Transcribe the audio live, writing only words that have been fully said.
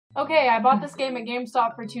Okay, I bought this game at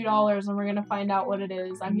GameStop for $2 and we're gonna find out what it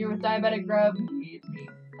is. I'm here with Diabetic Grub. It's me.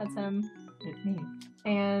 That's him. It's me.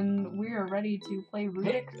 And we are ready to play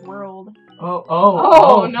Rubik's World.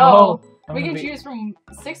 Oh, no! I'm We gonna can choose from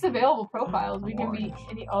 6 available profiles. We can be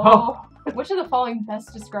any. Oh. Which of the following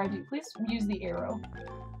best describes you? Please use the arrow.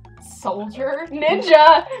 Soldier?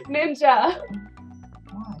 Ninja! Ninja!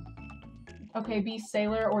 Why? Okay, be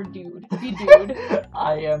sailor or dude. Be dude.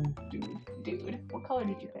 I am dude. Dude. What color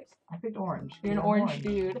did you pick? I picked orange. You're an orange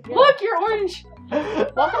dude. Yeah. Look, you're orange!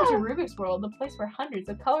 Welcome to Rubik's World, the place where hundreds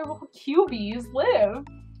of colorful cubies live.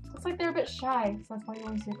 Looks like they're a bit shy, so that's why you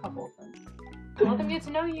only see a couple of them. Let them get to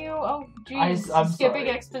know you. Oh, jeez. I'm skipping sorry.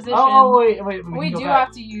 exposition. Oh, wait. We do have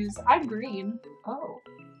to use. I'm green. Oh.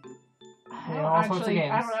 I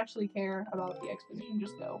don't actually care about the exposition.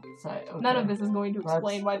 Just go. Okay. None of this is going to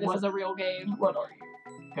explain why this is a real game. What are you?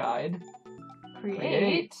 Guide.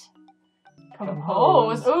 Create.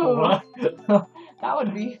 Compose. Ooh. That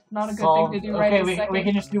would be not a good thing to do right this second. We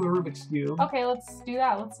can just do a Rubik's Cube. Okay, let's do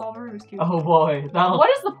that. Let's solve a Rubik's Cube. Oh boy. What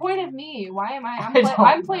is the point of me? Why am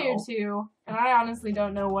I'm player 2, and I honestly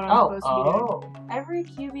don't know what I'm supposed to be doing. Every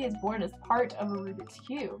QB is born as part of a Rubik's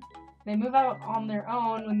Cube. They move out on their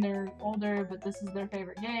own when they're older, but this is their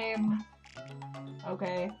favorite game.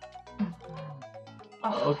 Okay.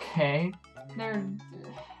 Okay. They're...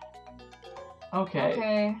 Okay.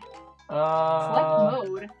 Okay. Select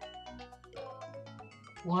mode.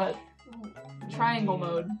 What? Triangle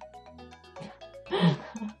mode.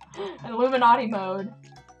 Illuminati mode.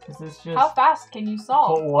 Is this just... How fast can you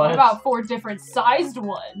solve? What about 4 different sized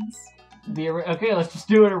ones? Okay, let's just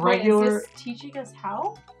do it a regular... Wait, is this teaching us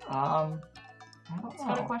how? I don't know. It's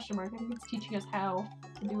got a question mark. I think it's teaching us how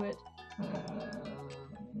to do it.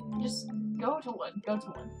 Just go to one. Go to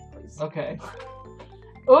one, please. Okay.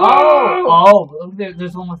 Ooh! Oh!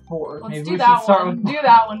 There's one with 4. Let's Maybe do we that should start one. with... Do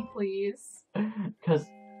that one, please. Because...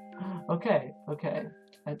 Okay. Oh.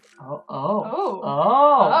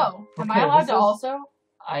 Am I allowed to also?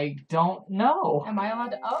 I don't know. Am I allowed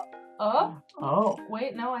to... Oh.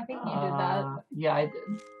 Wait, no, I think you did that. Yeah, I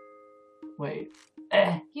did. Wait.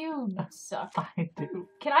 You suck. I do.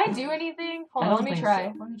 Can I do anything? Hold on, let me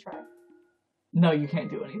try. Let me try. No, you can't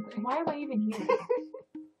do anything. Why am I even here?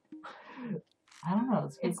 I don't know.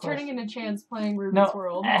 It's turning into Chance playing Rubik's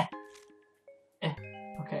World.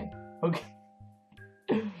 Okay.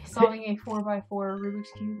 Solving a 4x4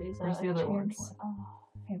 Rubik's Cube is Where's the other orange one?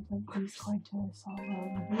 He's going to solve a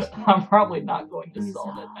Rubik's Cube. I'm probably not going to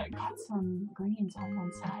solve it, actually. Got some greens on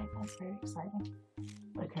one side. That's very exciting.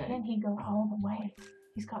 But Okay. can he go all the way?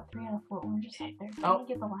 He's got 3 out of 4 oranges up there. Can he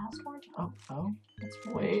get the last orange? Oh. It's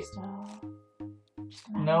really just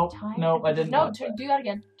a matter Nope. of time. Nope, I didn't. No, do that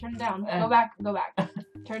again. Turn it down. Go back.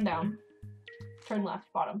 Turn down. Turn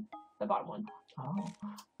left. Bottom. The bottom one.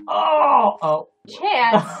 Oh!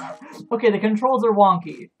 Chance! Okay, the controls are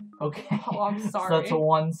wonky. Okay. Oh, I'm sorry. So that's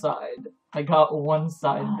one side. I got one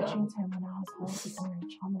side done. Chance had when I was the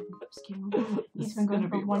orange on the Rubik's Cube. He's been going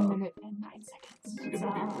for 1 minute and 9 seconds. It's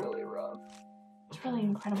gonna be really rough. It's really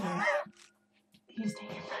incredible. He's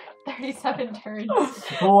taken 37 turns.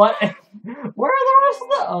 What? Where are the rest of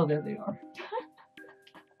the... Oh, there they are.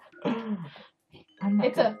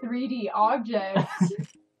 It's a 3D object.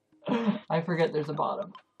 I forget there's a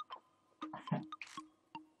bottom. I'm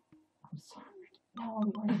sorry. No, all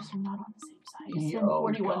the oranges are not on the same side. He's been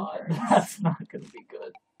 41 turns. That's not gonna be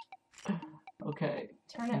good. Okay.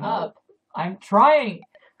 Turn it up. I'm trying!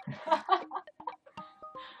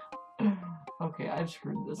 Okay, I've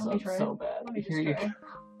screwed this up so bad. Let me just try.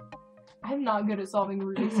 I'm not good at solving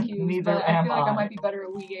Rubik's Cubes, Neither but I am feel like I might be better at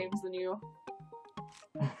Wii games than you.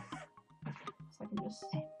 So I can just...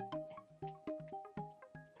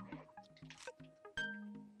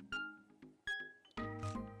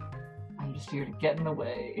 I'm just here to get in the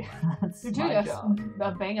way. That's You're my doing job.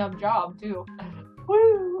 a bang-up job, too.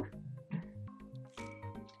 Woo!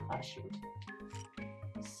 Ah, shoot.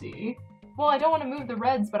 See? Well, I don't want to move the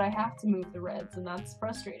reds, but I have to move the reds, and that's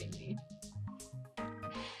frustrating me.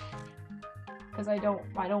 Because I don't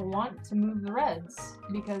want to move the reds,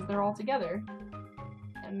 because they're all together.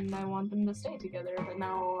 And I want them to stay together, but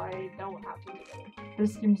now I don't have to do it.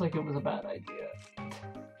 This seems like it was a bad idea.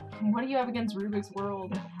 What do you have against Rubik's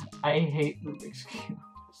World? I hate Rubik's Cubes.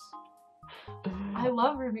 I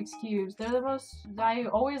love Rubik's Cubes. They're the most... I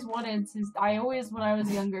always, when I was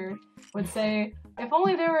younger, would say, if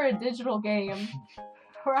only there were a digital game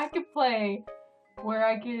where I could play, where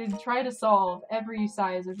I could try to solve every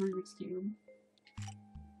size of Rubik's Cube.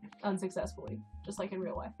 Unsuccessfully. Just like in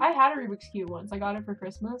real life. I had a Rubik's Cube once. I got it for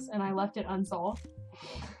Christmas, and I left it unsolved.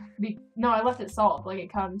 No, I left it solved. Like,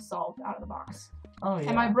 it comes solved out of the box. Oh yeah.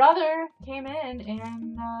 And my brother came in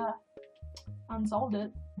and unsolved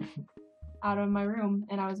it out of my room,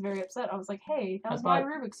 and I was very upset. I was like, "Hey, that was my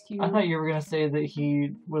Rubik's Cube." I thought you were gonna say that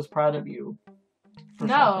he was proud of you.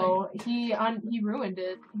 No, he ruined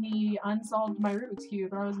it. He unsolved my Rubik's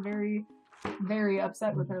Cube, and I was very, very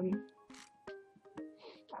upset with him.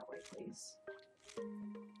 That way, please.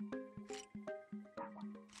 That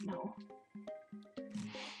one. No.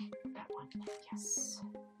 That one. Yes.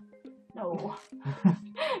 No.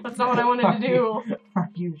 That's not what I wanted to do. Are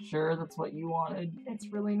you sure that's what you wanted? It's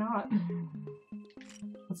really not.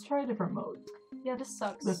 Let's try a different mode. Yeah, this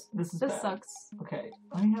sucks. This bad. Sucks. Okay,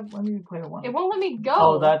 let me play one. It won't let me go.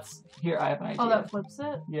 Oh, that's here. I have an idea. Oh, that flips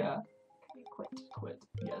it. Yeah. Okay, Quit.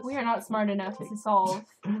 Yes. We are not smart enough to solve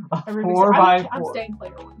a 4 by 4. I'm staying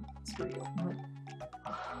player one. Screw you.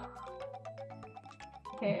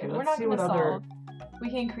 Okay, we're not gonna solve. We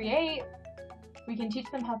can create. We can teach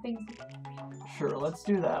them how things. Sure, let's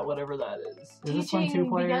do that. Whatever that is. Is this one Teaching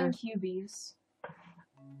 2-player? young cubies.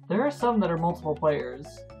 There are some that are multiple players.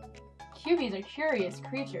 Cubies are curious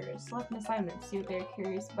creatures. Select an assignment. See what they're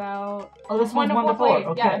curious about. Oh, this one's 1 to 4.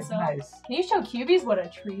 Okay, yeah, so nice. Can you show cubies what a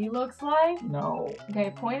tree looks like? No.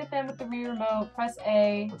 Okay, point at them with the Wii remote. Press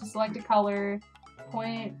A to select a color.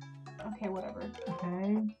 Point. Okay, whatever.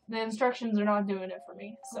 Okay. The instructions are not doing it for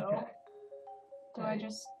me. So, okay.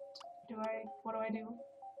 What do I do?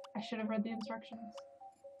 I should have read the instructions.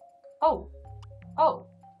 Oh,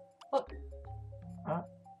 look. Oh.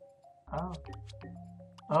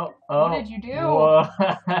 What did you do? Whoa.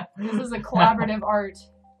 This is a collaborative art.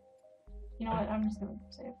 You know what? I'm just gonna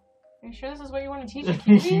save. Are you sure this is what you want to teach the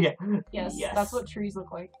cubies? Yeah. Yes, that's what trees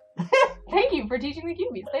look like. Thank you for teaching the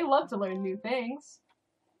cubies. They love to learn new things.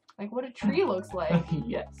 Like what a tree looks like.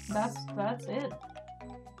 Yes. That's it.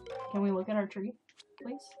 Can we look at our tree,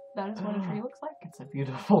 please? That is what a tree looks like. It's a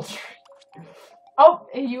beautiful tree. Oh,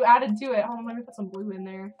 you added to it. Hold on, let me put some blue in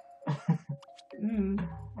there.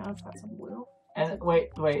 Now it's got some blue. And wait.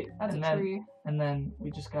 That's and a tree. And then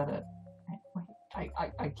we just gotta. Wait,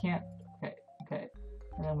 I can't. Okay.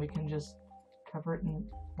 And then we can just cover it in.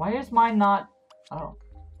 Why is mine not? Oh.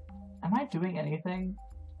 Am I doing anything?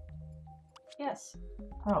 Yes.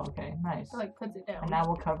 Oh, okay, nice. It like puts it down. And now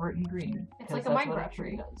we'll cover it in green. It's like a Minecraft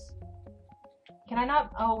tree. Does. Can I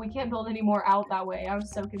not? Oh, we can't build any more out that way. I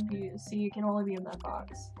was so confused. See, it can only be in that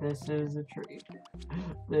box. This is a tree.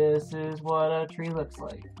 This is what a tree looks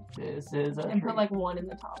like. This is a tree. And put like one in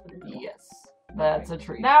the top of the middle. Yes. That's a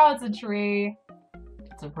tree. Now it's a tree.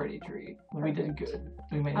 It's a pretty tree. Perfect. We did good.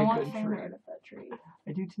 We made a I want good fan tree. art of that tree.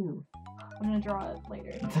 I do too. I'm gonna draw it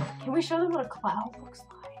later. Can we show them what a cloud looks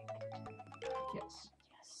like? Yes.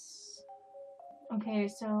 Okay,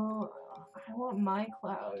 so I want my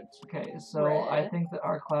cloud. Okay, so red. I think that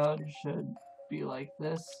our cloud should be like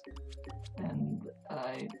this, and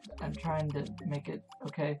I'm trying to make it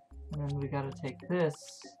okay. And then we gotta take this.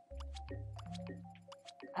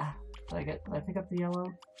 Did I pick up the yellow?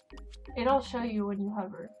 It'll show you when you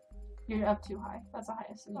hover. You're up too high. That's the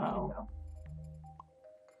highest you can go.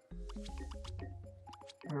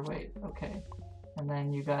 Or wait, okay. And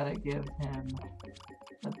then you gotta give him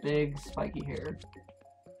a big spiky hair.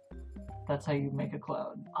 That's how you make a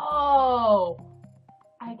cloud. Oh!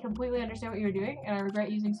 I completely understand what you're doing, and I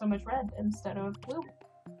regret using so much red instead of blue.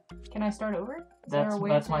 Can I start over?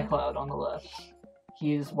 That's my cloud on the left.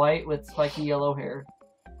 He's white with spiky yellow hair.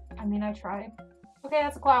 I mean, I tried. Okay,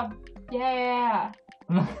 that's a cloud. Yeah!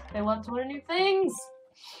 They love to learn new things!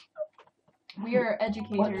 We are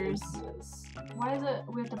educators. What is this? Why is it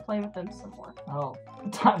we have to play with them some more? Oh,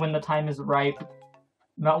 when the time is ripe.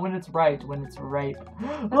 Not when it's right, when it's ripe.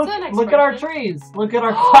 Look at our trees! Look at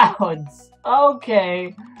our clouds!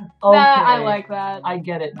 Okay. I like that. I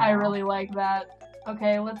get it now. I really like that.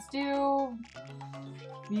 Okay, let's do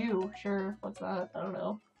view. Sure. What's that? I don't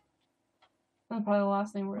know. That's probably the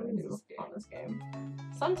last thing we're gonna do on this game.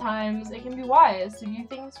 Sometimes it can be wise to view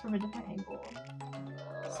things from a different angle.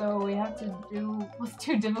 So we have to let's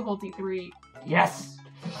do difficulty 3. Yes!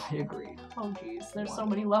 I agree. Oh jeez, there's so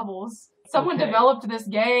many levels. Someone developed this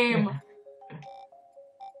game!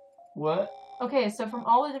 What? Okay, so from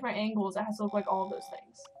all the different angles, it has to look like all of those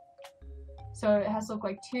things. So it has to look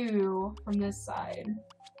like 2 from this side.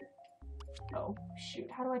 Oh, shoot.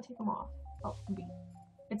 How do I take them off? Oh, B.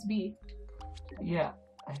 It's B. Yeah,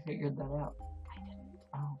 I figured that out. I didn't.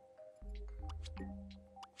 Oh.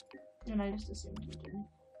 And I just assumed you didn't.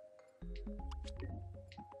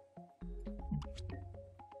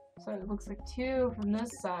 So it looks like 2 from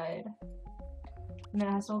this side. And then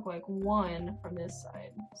it has to look like 1 from this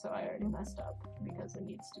side. So I already messed up because it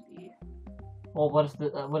needs to be. Well, what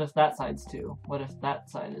if that side's 2? What if that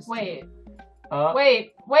side is 2? Wait.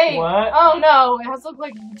 Wait. What? Oh no, it has to look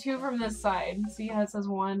like 2 from this side. See how it says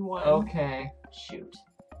 1, 1. Okay. Shoot.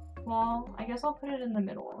 Well, I guess I'll put it in the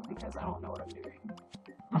middle because I don't know what I'm doing.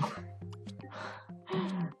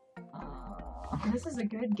 This is a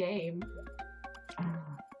good game.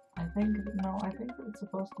 I think it's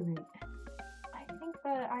supposed to be. I think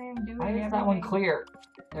that I am doing Why is that one clear?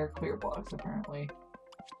 They're clear blocks apparently.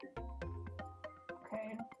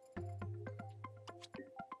 Okay.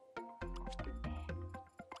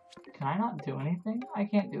 Can I not do anything? I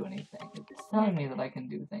can't do anything. It's telling me that I can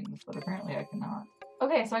do things, but apparently I cannot.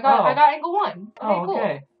 Okay, so I got angle 1. Okay, Oh, cool.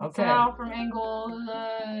 okay. So now from angle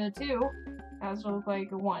 2, it has to look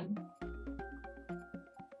like a 1.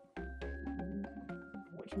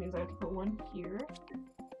 Which means I have to put 1 here.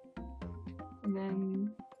 And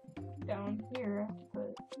then down here, I have to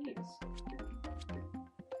put these.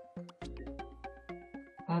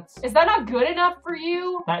 Is that not good enough for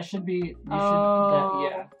you? That should be.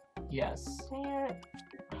 Yeah. Yes. Dang it.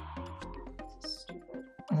 This is stupid.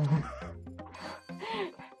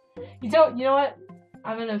 You know what?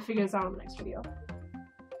 I'm gonna figure this out in the next video.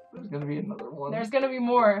 There's gonna be another one. There's gonna be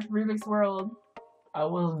more Rubik's World. I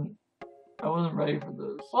wasn't ready for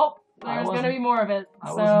this. Well, there's gonna be more of it.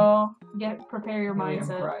 So prepare your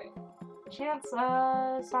mindset. Right. Chance,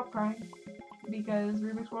 stop crying. Because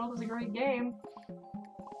Rubik's World is a great game.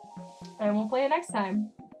 And we'll play it next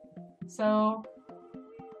time. So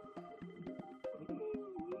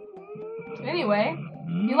anyway,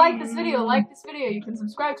 if you like this video, you can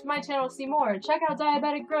subscribe to my channel to see more. Check out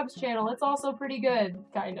Diabetic Grub's channel, it's also pretty good,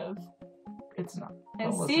 kind of. It's not.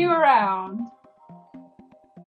 And see you around.